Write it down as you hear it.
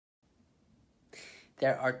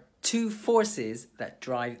there are two forces that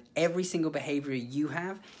drive every single behavior you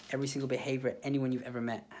have, every single behavior anyone you've ever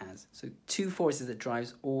met has. So two forces that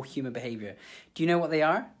drives all human behavior. Do you know what they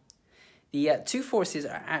are? The two forces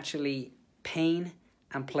are actually pain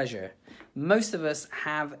and pleasure. Most of us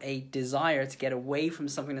have a desire to get away from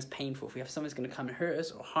something that's painful. If we have something that's going to come and hurt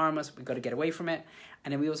us or harm us, we've got to get away from it.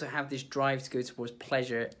 And then we also have this drive to go towards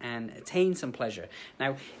pleasure and attain some pleasure.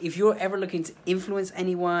 Now, if you're ever looking to influence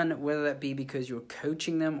anyone, whether that be because you're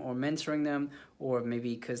coaching them or mentoring them, or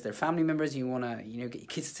maybe because they're family members, you want to get your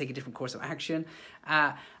kids to take a different course of action,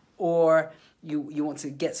 or you want to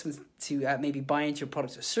get someone to maybe buy into your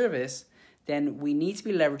product or service, then we need to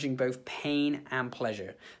be leveraging both pain and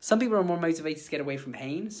pleasure. Some people are more motivated to get away from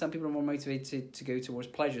pain. Some people are more motivated to go towards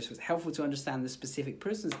pleasure. So it's helpful to understand the specific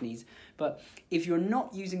person's needs. But if you're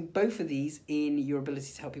not using both of these in your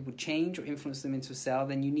ability to help people change or influence them into a sale,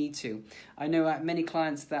 then you need to. I know many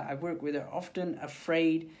clients that I've worked with are often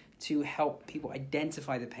afraid to help people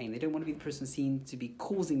identify the pain. They don't want to be the person seen to be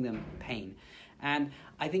causing them pain. And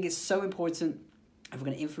I think it's so important, if we're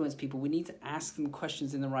going to influence people, we need to ask them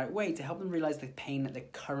questions in the right way to help them realize the pain that they're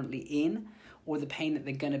currently in, or the pain that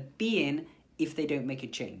they're going to be in if they don't make a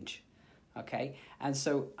change. Okay, and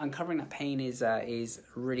so uncovering that pain is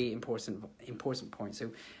really important point.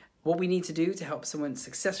 So what we need to do to help someone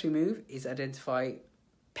successfully move is identify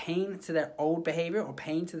pain to their old behavior or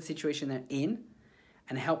pain to the situation they're in,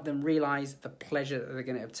 and help them realize the pleasure that they're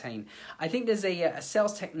going to obtain. I think there's a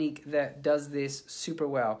sales technique that does this super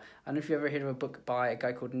well. I don't know if you've ever heard of a book by a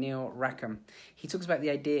guy called Neil Rackham. He talks about the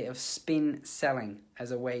idea of spin selling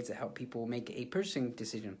as a way to help people make a purchasing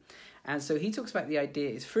decision. And so he talks about the idea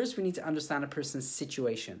is, first we need to understand a person's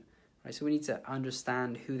situation. Right? So we need to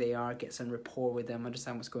understand who they are, get some rapport with them,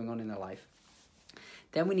 understand what's going on in their life.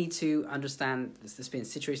 Then we need to understand the spin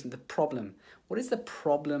situation, the problem. What is the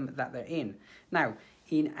problem that they're in? Now,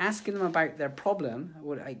 in asking them about their problem,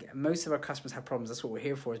 most of our customers have problems. That's what we're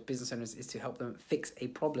here for as business owners, is to help them fix a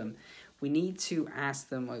problem. We need to ask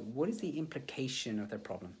them, what is the implication of their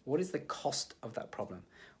problem? What is the cost of that problem?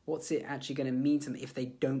 What's it actually going to mean to them if they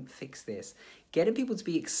don't fix this? Getting people to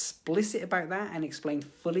be explicit about that and explain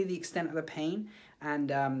fully the extent of the pain, and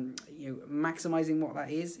maximizing what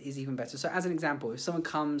that is even better. So as an example, if someone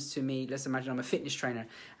comes to me, let's imagine I'm a fitness trainer,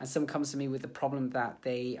 and someone comes to me with the problem that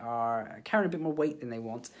they are carrying a bit more weight than they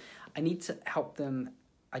want, I need to help them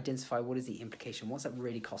identify what is the implication, what's that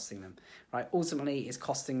really costing them, right? Ultimately, it's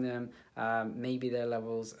costing them maybe their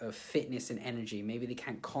levels of fitness and energy. Maybe they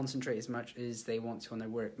can't concentrate as much as they want to on their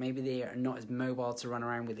work. Maybe they are not as mobile to run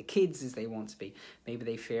around with the kids as they want to be. Maybe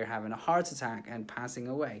they fear having a heart attack and passing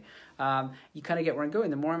away. You kind of get where I'm going.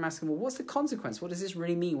 The more I'm asking, well, what's the consequence? What does this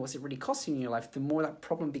really mean? What's it really costing you in your life? The more that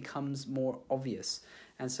problem becomes more obvious.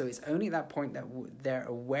 And so it's only at that point that they're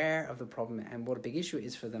aware of the problem and what a big issue it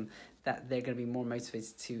is for them that they're going to be more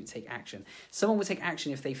motivated to take action. Someone will take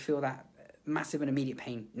action if they feel that massive and immediate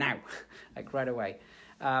pain now, like right away.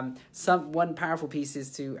 One powerful piece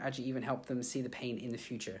is to actually even help them see the pain in the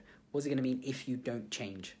future. What's it going to mean if you don't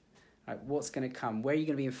change? Right, what's going to come? Where are you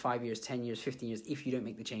going to be in 5 years, 10 years, 15 years if you don't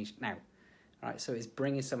make the change now? Right, so it's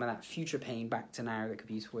bringing some of that future pain back to now that could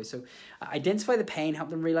be useful. So identify the pain,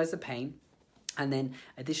 help them realize the pain, and then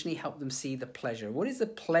additionally help them see the pleasure. What is the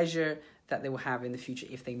pleasure that they will have in the future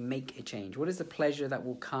if they make a change? What is the pleasure that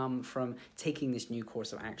will come from taking this new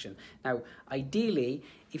course of action? Now, ideally,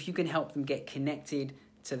 if you can help them get connected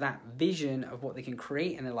to that vision of what they can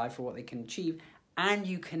create in their life or what they can achieve, and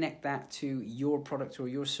you connect that to your product or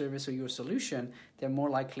your service or your solution, they're more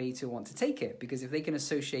likely to want to take it. Because if they can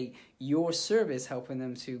associate your service helping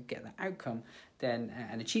them to get that outcome, then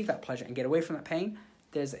and achieve that pleasure and get away from that pain,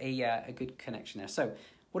 there's a good connection there. So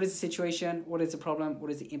what is the situation? What is the problem?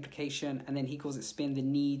 What is the implication? And then he calls it spin, the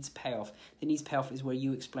needs payoff. The needs payoff is where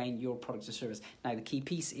you explain your product or service. Now, the key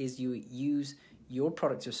piece is you use your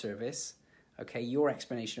product or service, okay, your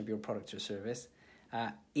explanation of your product or service,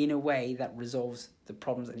 in a way that resolves the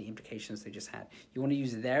problems and the implications they just had. You want to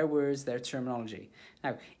use their words, their terminology.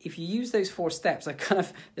 Now, if you use those 4 steps,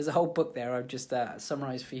 there's a whole book there I've just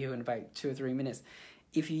summarized for you in about 2 or 3 minutes.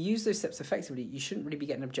 If you use those steps effectively, you shouldn't really be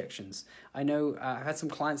getting objections. I know I've had some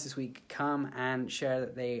clients this week come and share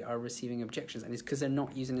that they are receiving objections, and it's because they're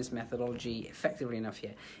not using this methodology effectively enough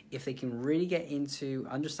yet. If they can really get into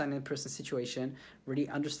understanding the person's situation, really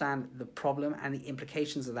understand the problem and the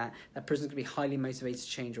implications of that, that person's going to be highly motivated to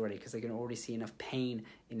change already because they can already see enough pain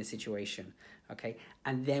in the situation. Okay,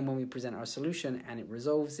 and then when we present our solution and it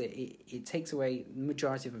resolves it, it takes away the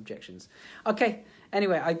majority of objections. Okay,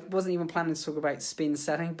 anyway, I wasn't even planning to talk about spin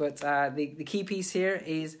setting, but the key piece here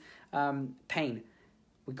is pain.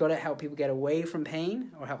 We've got to help people get away from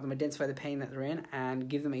pain, or help them identify the pain that they're in, and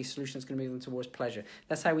give them a solution that's going to move them towards pleasure.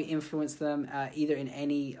 That's how we influence them, either in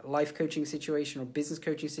any life coaching situation or business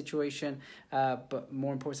coaching situation, but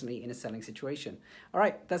more importantly, in a selling situation. All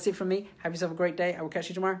right, that's it from me. Have yourself a great day. I will catch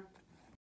you tomorrow.